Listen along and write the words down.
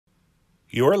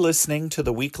You're listening to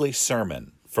the weekly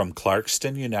sermon from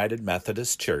Clarkston United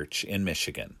Methodist Church in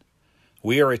Michigan.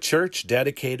 We are a church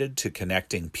dedicated to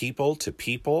connecting people to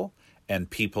people and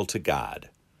people to God.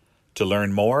 To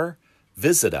learn more,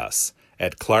 visit us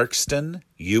at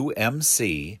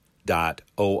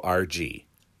clarkstonumc.org.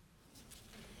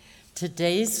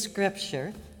 Today's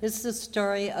scripture is the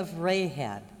story of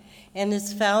Rahab and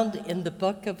is found in the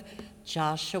book of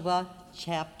Joshua,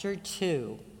 chapter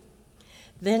 2.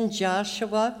 Then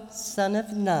Joshua, son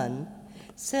of Nun,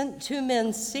 sent 2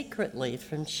 men secretly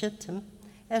from Shittim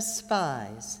as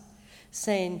spies,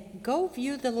 saying, "Go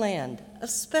view the land,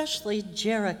 especially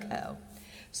Jericho."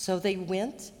 So they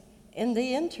went, and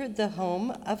they entered the home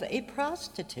of a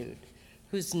prostitute,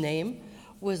 whose name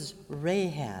was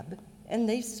Rahab, and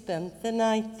they spent the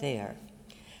night there.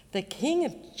 The king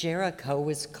of Jericho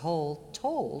was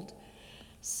told,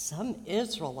 "Some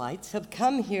Israelites have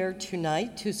come here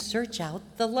tonight to search out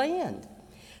the land."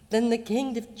 Then the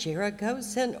king of Jericho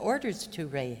sent orders to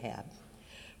Rahab,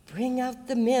 "Bring out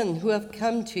the men who have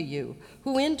come to you,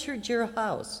 who entered your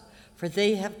house, for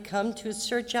they have come to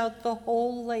search out the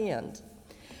whole land."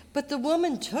 But the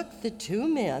woman took the 2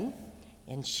 men,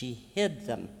 and she hid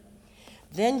them.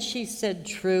 Then she said,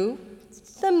 "True,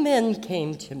 the men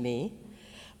came to me,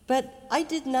 but I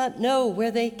did not know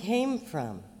where they came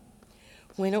from.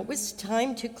 When it was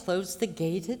time to close the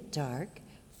gate at dark,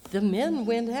 the men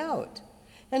went out.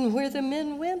 And where the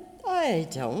men went, I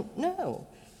don't know.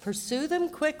 Pursue them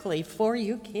quickly, for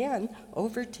you can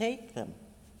overtake them."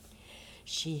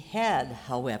 She had,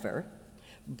 however,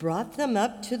 brought them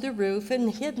up to the roof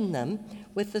and hidden them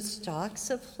with the stalks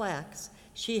of flax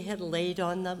she had laid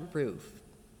on the roof.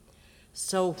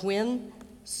 So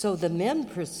the men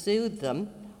pursued them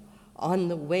on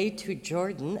the way to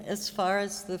Jordan as far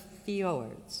as the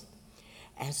fjords.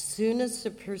 As soon as the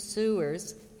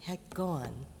pursuers had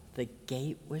gone, the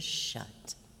gate was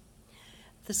shut.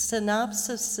 The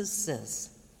synopsis is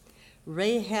this: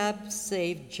 Rahab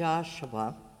saved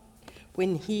Joshua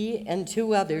when he and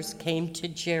 2 others came to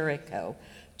Jericho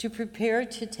to prepare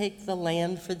to take the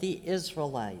land for the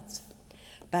Israelites.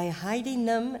 By hiding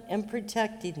them and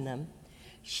protecting them,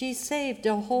 she saved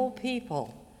a whole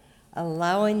people,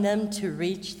 allowing them to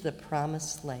reach the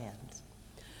promised land.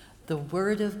 The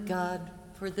word of God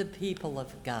for the people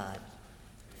of God.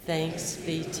 Thanks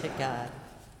be to God.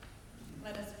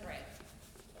 Let us pray.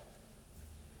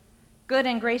 Good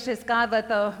and gracious God, let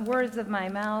the words of my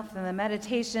mouth and the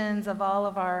meditations of all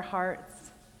of our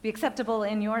hearts be acceptable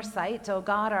in your sight, O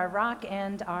God, our rock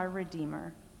and our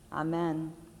redeemer.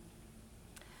 Amen.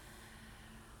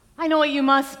 I know what you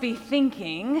must be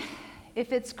thinking.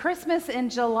 If it's Christmas in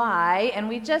July and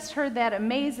we just heard that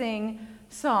amazing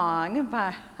song,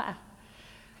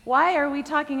 why are we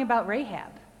talking about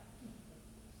Rahab?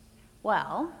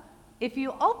 Well, if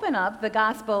you open up the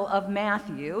Gospel of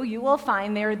Matthew, you will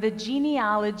find there the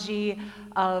genealogy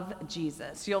of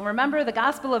Jesus. You'll remember the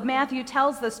Gospel of Matthew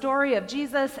tells the story of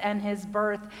Jesus and his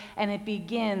birth, and it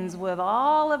begins with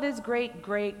all of his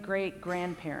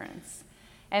great-great-great-grandparents.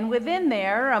 And within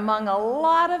there, among a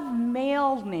lot of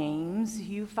male names,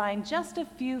 you find just a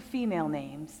few female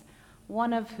names,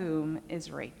 one of whom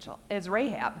is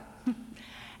Rahab.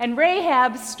 And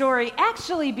Rahab's story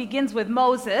actually begins with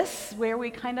Moses, where we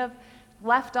kind of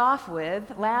left off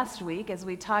with last week as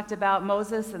we talked about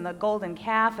Moses and the golden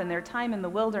calf and their time in the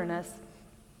wilderness.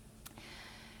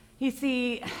 You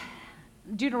see,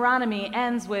 Deuteronomy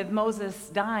ends with Moses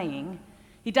dying.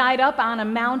 He died up on a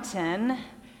mountain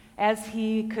as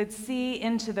he could see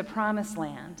into the promised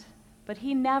land, but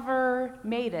he never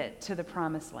made it to the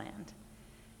promised land.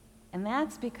 And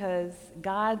that's because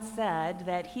God said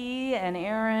that he and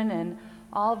Aaron and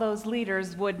all those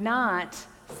leaders would not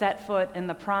set foot in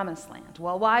the promised land.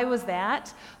 Well, why was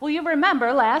that? Well, you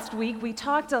remember last week we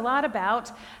talked a lot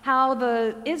about how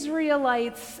the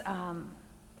Israelites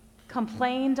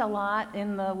complained a lot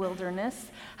in the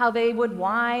wilderness, how they would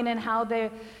whine and how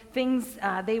they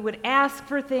would ask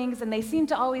for things, and they seemed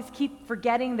to always keep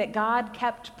forgetting that God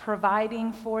kept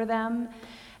providing for them.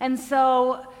 And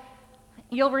so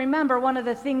you'll remember one of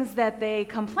the things that they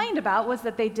complained about was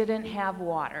that they didn't have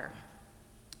water.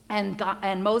 And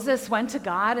Moses went to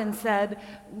God and said,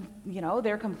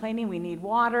 they're complaining, we need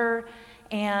water.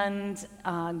 And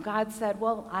God said,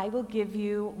 well, I will give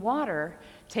you water.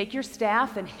 Take your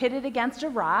staff and hit it against a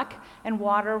rock, and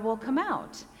water will come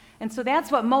out. And so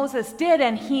that's what Moses did,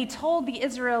 and he told the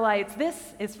Israelites,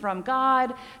 this is from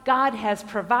God. God has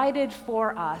provided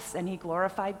for us, and he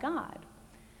glorified God.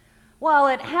 Well,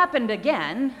 it happened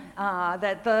again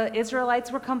that the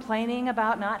Israelites were complaining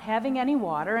about not having any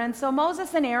water, and so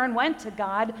Moses and Aaron went to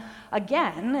God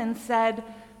again and said,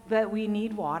 that we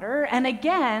need water. And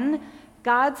again,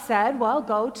 God said, well,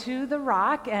 go to the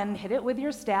rock and hit it with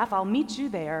your staff. I'll meet you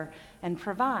there and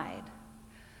provide.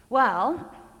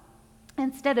 Well,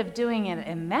 instead of doing it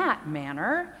in that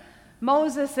manner,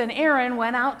 Moses and Aaron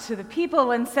went out to the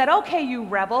people and said, okay, you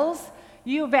rebels,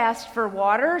 you've asked for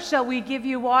water. Shall we give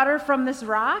you water from this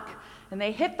rock? And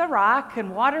they hit the rock,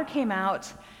 and water came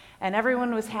out, and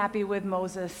everyone was happy with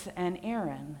Moses and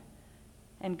Aaron.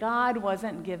 And God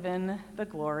wasn't given the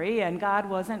glory, and God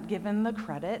wasn't given the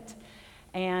credit,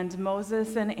 and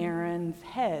Moses and Aaron's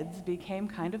heads became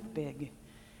kind of big.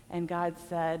 And God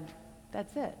said,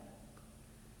 that's it.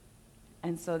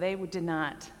 And so they did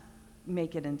not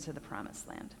make it into the promised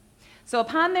land. So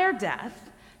upon their death,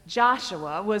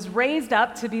 Joshua was raised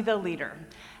up to be the leader.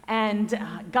 And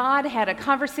God had a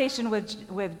conversation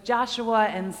with Joshua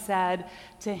and said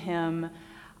to him,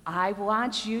 I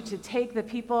want you to take the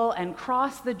people and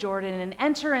cross the Jordan and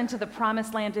enter into the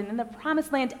promised land. And in the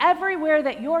promised land, everywhere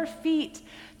that your feet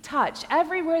touch,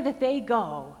 everywhere that they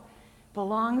go,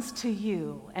 belongs to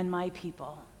you and my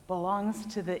people, belongs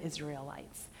to the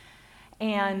Israelites.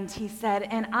 And he said,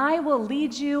 and I will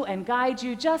lead you and guide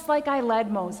you just like I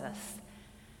led Moses.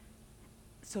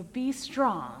 So be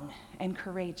strong and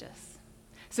courageous.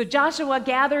 So Joshua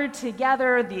gathered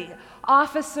together the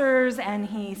officers, and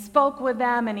he spoke with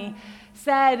them, and he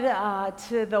said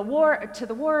to the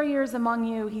warriors among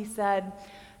you, he said,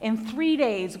 in 3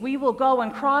 days we will go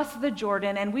and cross the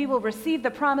Jordan, and we will receive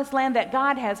the promised land that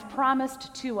God has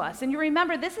promised to us. And you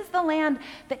remember, this is the land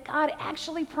that God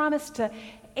actually promised to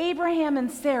Abraham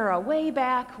and Sarah way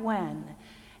back when.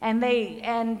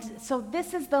 And so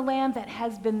this is the land that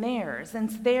has been theirs, and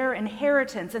it's their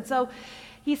inheritance. And so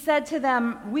he said to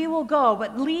them, we will go,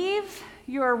 but leave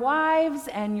your wives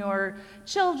and your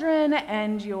children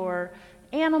and your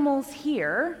animals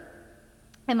here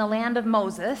in the land of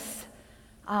Moses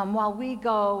while we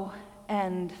go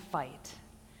and fight.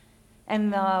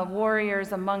 And the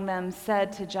warriors among them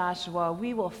said to Joshua,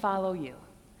 we will follow you.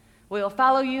 We will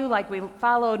follow you like we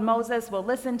followed Moses. We'll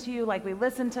listen to you like we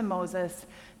listened to Moses.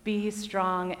 Be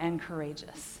strong and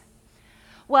courageous.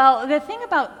 Well, the thing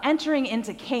about entering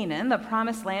into Canaan, the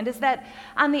promised land, is that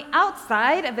on the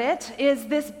outside of it is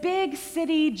this big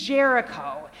city,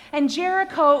 Jericho. And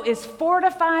Jericho is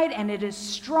fortified and it is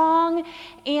strong,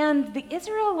 and the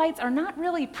Israelites are not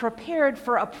really prepared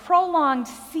for a prolonged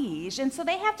siege, and so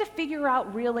they have to figure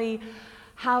out really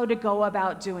how to go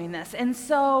about doing this. And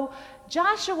so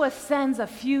Joshua sends a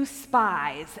few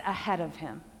spies ahead of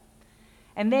him,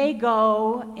 and they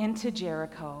go into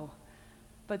Jericho.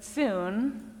 But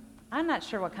soon, I'm not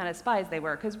sure what kind of spies they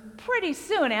were, because pretty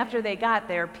soon after they got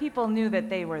there, people knew that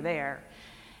they were there.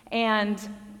 And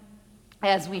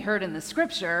as we heard in the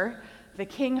scripture, the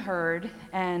king heard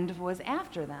and was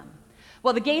after them.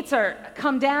 Well, the gates are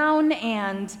come down,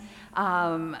 and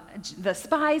the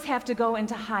spies have to go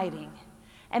into hiding.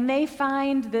 And they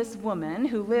find this woman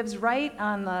who lives right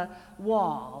on the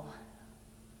wall,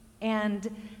 and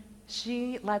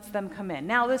she lets them come in.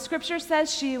 Now, the scripture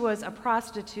says she was a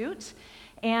prostitute,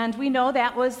 and we know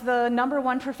that was the number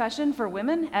one profession for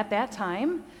women at that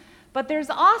time. But there's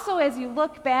also, as you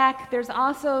look back, there's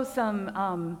also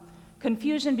some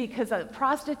confusion, because a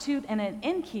prostitute and an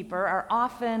innkeeper are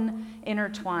often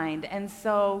intertwined. And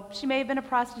so she may have been a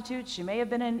prostitute, she may have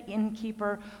been an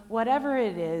innkeeper, whatever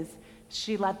it is,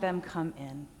 she let them come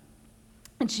in.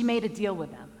 And she made a deal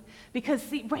with them. Because,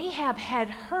 see, Rahab had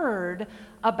heard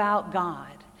about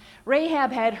God.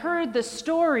 Rahab had heard the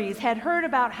stories, had heard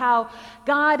about how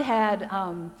God had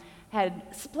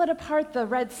split apart the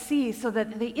Red Sea so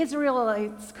that the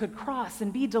Israelites could cross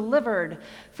and be delivered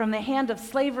from the hand of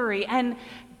slavery. And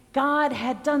God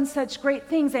had done such great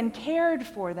things and cared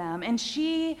for them. And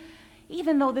she,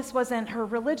 even though this wasn't her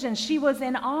religion, she was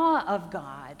in awe of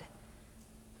God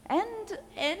and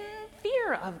in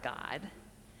fear of God.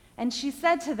 And she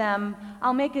said to them,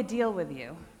 I'll make a deal with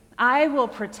you. I will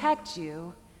protect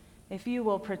you if you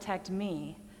will protect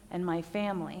me and my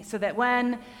family, so that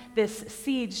when this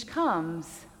siege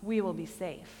comes, we will be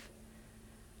safe.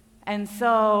 And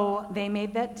so they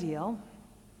made that deal.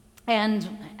 And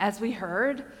as we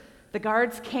heard, the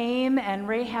guards came and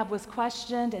Rahab was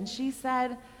questioned, and she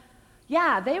said,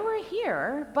 yeah, they were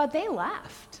here, but they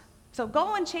left. So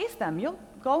go and chase them. You'll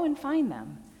go and find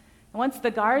them. And once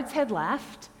the guards had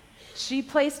left, she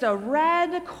placed a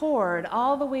red cord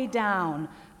all the way down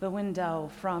the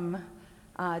window from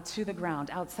to the ground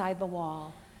outside the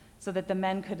wall, so that the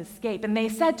men could escape. And they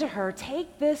said to her,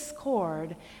 take this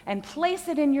cord and place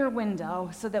it in your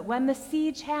window so that when the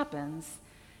siege happens,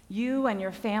 you and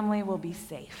your family will be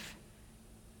safe.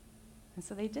 And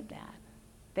so they did that.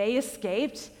 They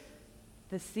escaped.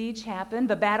 The siege happened,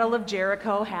 the Battle of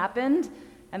Jericho happened,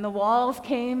 and the walls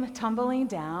came tumbling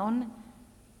down,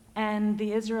 and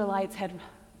the Israelites had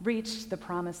reached the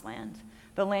promised land,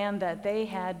 the land that they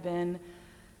had been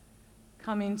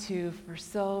coming to for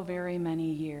so very many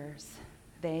years.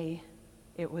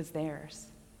 It was theirs.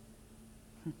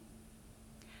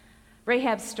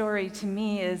 Rahab's story to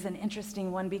me is an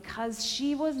interesting one because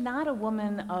she was not a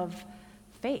woman of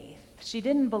faith. She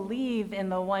didn't believe in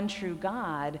the one true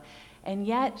God, and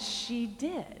yet she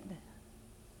did.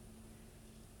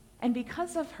 And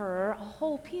because of her, a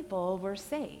whole people were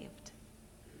saved.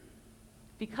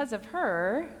 Because of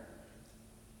her,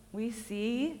 we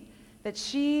see that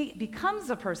she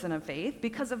becomes a person of faith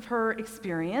because of her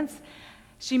experience.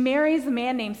 She marries a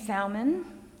man named Salmon,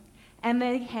 and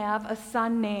they have a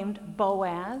son named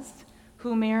Boaz,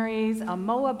 who marries a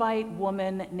Moabite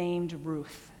woman named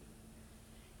Ruth.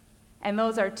 And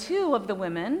those are two of the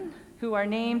women who are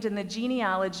named in the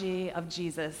genealogy of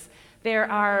Jesus.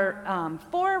 There are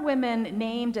 4 women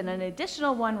named and an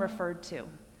additional one referred to.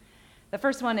 The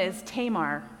first one is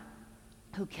Tamar,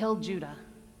 who killed Judah.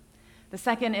 The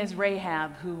second is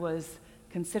Rahab, who was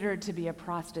considered to be a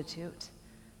prostitute.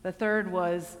 The third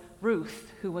was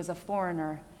Ruth, who was a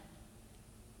foreigner.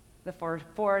 The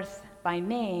fourth by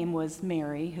name was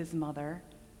Mary, his mother.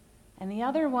 And the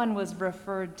other one was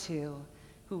referred to,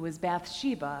 who was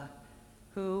Bathsheba,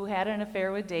 who had an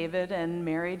affair with David and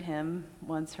married him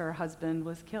once her husband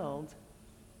was killed.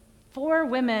 4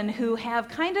 women who have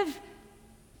kind of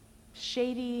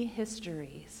shady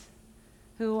histories,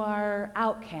 who are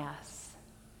outcasts,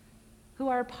 who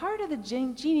are part of the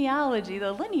genealogy,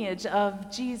 the lineage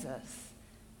of Jesus,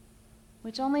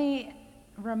 which only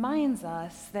reminds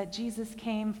us that Jesus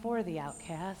came for the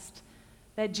outcast,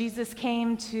 that Jesus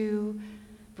came to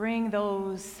bring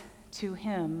those to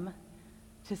him,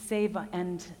 to save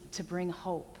and to bring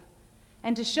hope,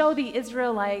 and to show the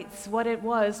Israelites what it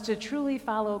was to truly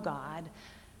follow God,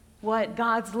 what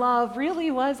God's love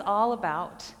really was all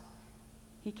about.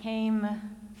 He came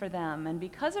for them, and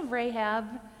because of Rahab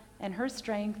and her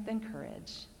strength and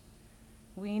courage,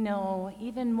 we know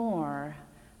even more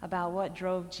about what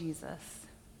drove Jesus,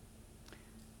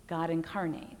 God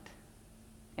incarnate,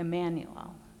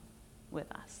 Emmanuel, with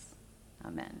us.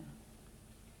 Amen.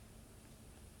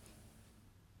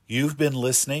 You've been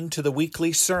listening to the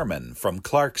weekly sermon from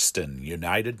Clarkston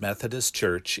United Methodist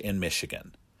Church in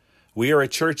Michigan. We are a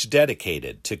church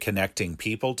dedicated to connecting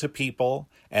people to people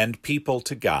and people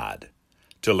to God.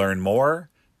 To learn more,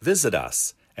 visit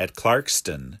us at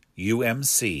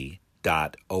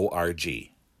clarkstonumc.org.